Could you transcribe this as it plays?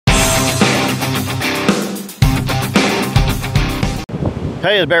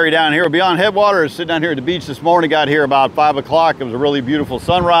Hey, it's Barry down here. Beyond Headwaters, sitting down here at the beach this morning. Got here about 5 o'clock. It was a really beautiful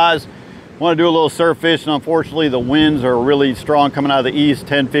sunrise. Want to do a little surf fishing. Unfortunately, the winds are really strong coming out of the east,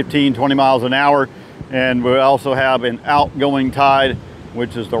 10, 15, 20 miles an hour. And we also have an outgoing tide,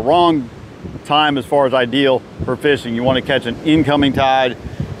 which is the wrong time as far as ideal for fishing. You want to catch an incoming tide.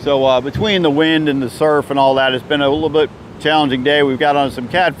 So between the wind and the surf and all that, it's been a little bit challenging day. We've got on some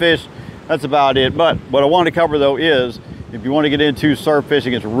catfish. That's about it. But what I want to cover though is, if you want to get into surf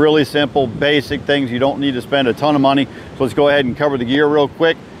fishing, it's really simple, basic things. You don't need to spend a ton of money. So let's go ahead and cover the gear real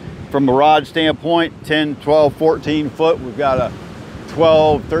quick. From a rod standpoint, 10, 12, 14 foot. We've got a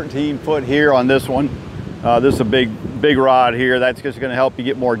 12, 13 foot here on this one. This is a big rod here. That's just going to help you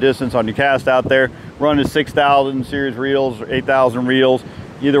get more distance on your cast out there. Running 6,000 series reels or 8,000 reels.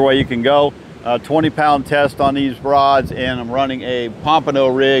 Either way you can go. 20-pound test on these rods, and I'm running a Pompano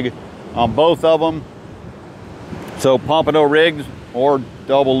rig on both of them. So Pompano rigs or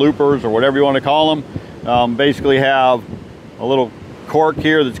double loopers or whatever you want to call them, basically have a little cork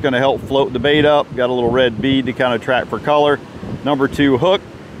here that's going to help float the bait up. Got a little red bead to kind of track for color. Number 2 hook,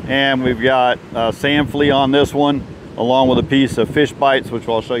 and we've got sand flea on this one, along with a piece of fish bites, which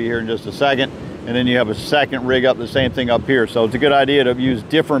I'll show you here in just a second. And then you have a second rig up, the same thing up here. So it's a good idea to use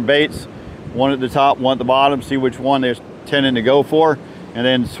different baits, one at the top, one at the bottom, see which one they're tending to go for, and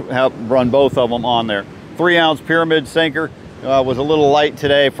then help run both of them on there. 3-ounce pyramid sinker. Was a little light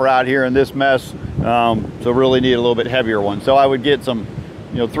today for out here in this mess, so really need a little bit heavier one. So I would get some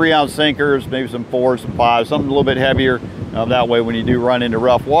 3-ounce sinkers, maybe some 4s, some 5s, something a little bit heavier. That way when you do run into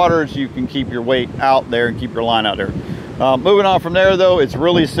rough waters, you can keep your weight out there and keep your line out there. Moving on from there though, it's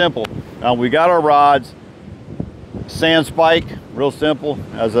really simple. We got our rods, sand spike, real simple,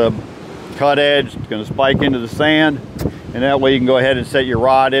 as a cut edge. It's going to spike into the sand, and that way you can go ahead and set your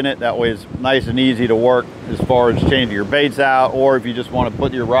rod in it. That way it's nice and easy to work as far as changing your baits out, or if you just want to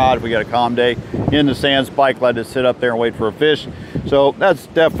put your rod, if we got a calm day, in the sand spike, let it sit up there and wait for a fish. So that's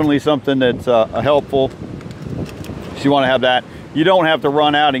definitely something that's helpful. So you want to have that. You don't have to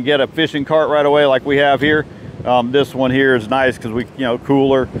run out and get a fishing cart right away like we have here. This one here is nice because we,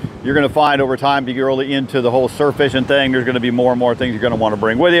 cooler. You're going to find over time, if you get really into the whole surf fishing thing, there's going to be more and more things you're going to want to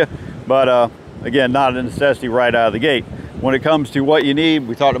bring with you. But again, not a necessity right out of the gate. When it comes to what you need,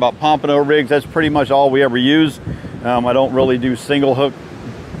 we talked about Pompano rigs. That's pretty much all we ever use. I don't really do single hook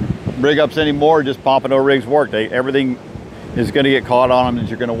rig ups anymore. Just Pompano rigs work. Everything is going to get caught on them that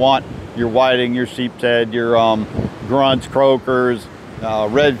you're going to want. Your whiting, your sheep's head, your grunts, croakers,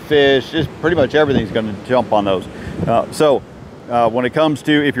 redfish, just pretty much everything's going to jump on those. When it comes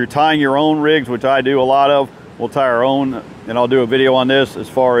to, if you're tying your own rigs, which I do a lot of, we'll tie our own, and I'll do a video on this as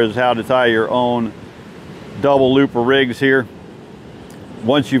far as how to tie your own double looper rigs here.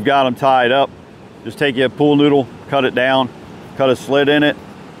 Once you've got them tied up, just take your pool noodle, cut it down, cut a slit in it,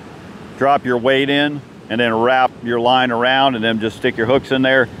 drop your weight in, and then wrap your line around, and then just stick your hooks in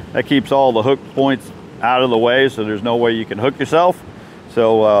there. That keeps all the hook points out of the way, so there's no way you can hook yourself.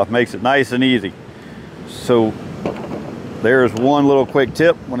 So makes it nice and easy. So there's one little quick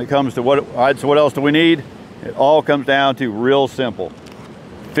tip when it comes to all right, so what else do we need? It all comes down to real simple.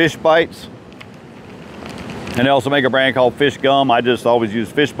 Fish bites. And they also make a brand called Fish Gum. I just always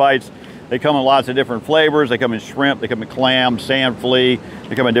use fish bites. They come in lots of different flavors. They come in shrimp, they come in clam, sand flea.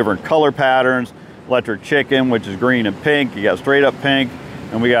 They come in different color patterns. Electric chicken, which is green and pink. You got straight up pink,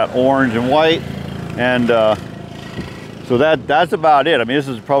 and we got orange and white. And so that's about it. I mean, this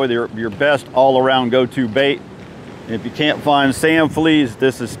is probably your best all-around go-to bait. And if you can't find sand fleas,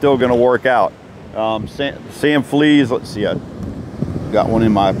 this is still gonna work out. Sand fleas, let's see, I got one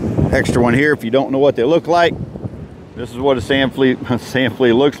in my extra one here. If you don't know what they look like, this is what a sand flea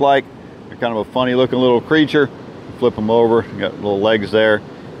looks like. They're kind of a funny looking little creature. Flip them over, got little legs there.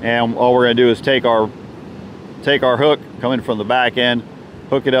 And all we're gonna do is take our hook, come in from the back end,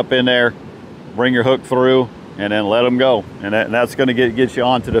 hook it up in there, bring your hook through, and then let them go. And that's gonna get you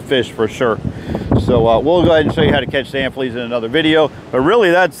onto the fish for sure. So we'll go ahead and show you how to catch sand fleas in another video. But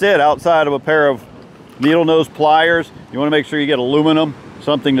really that's it. Outside of a pair of needle nose pliers, you want to make sure you get aluminum,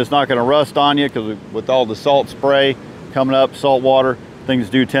 something that's not going to rust on you, because with all the salt spray coming up, salt water, things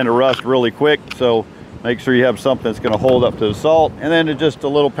do tend to rust really quick. So make sure you have something that's going to hold up to the salt. And then just a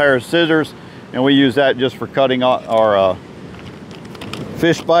little pair of scissors, and we use that just for cutting our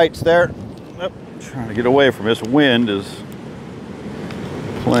fish bites there. Yep, trying to get away from this. Wind is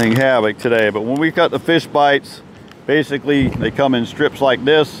playing havoc today. But when we cut the fish bites, basically they come in strips like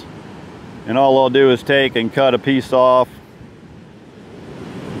this, and all I'll do is take and cut a piece off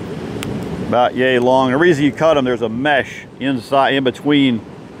about yay long. The reason you cut them, there's a mesh inside, in between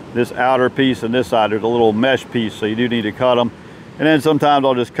this outer piece and this side. There's a little mesh piece, so you do need to cut them. And then sometimes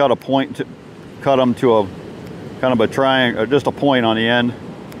I'll just cut them to a kind of a triangle, or just a point on the end,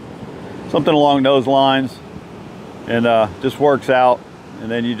 something along those lines, and just works out. And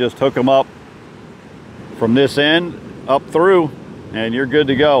then you just hook them up from this end up through, and you're good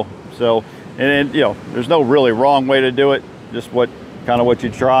to go. So, and you know, there's no really wrong way to do it, just what you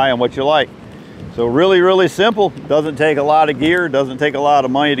try and what you like. So really simple. Doesn't take a lot of gear, doesn't take a lot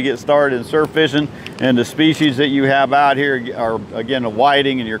of money to get started in surf fishing. And the species that you have out here are, again, the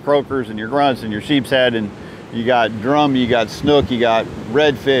whiting and your croakers and your grunts and your sheep's head, and you got drum, you got snook, you got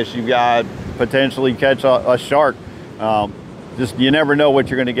redfish, you got potentially catch a shark. Just, you never know what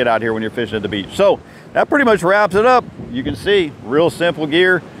you're going to get out here when you're fishing at the beach. So that pretty much wraps it up. You can see, real simple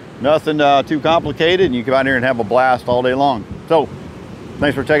gear, nothing too complicated, and you come out here and have a blast all day long. So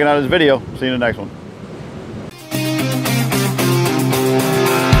thanks for checking out this video. See you in the next one.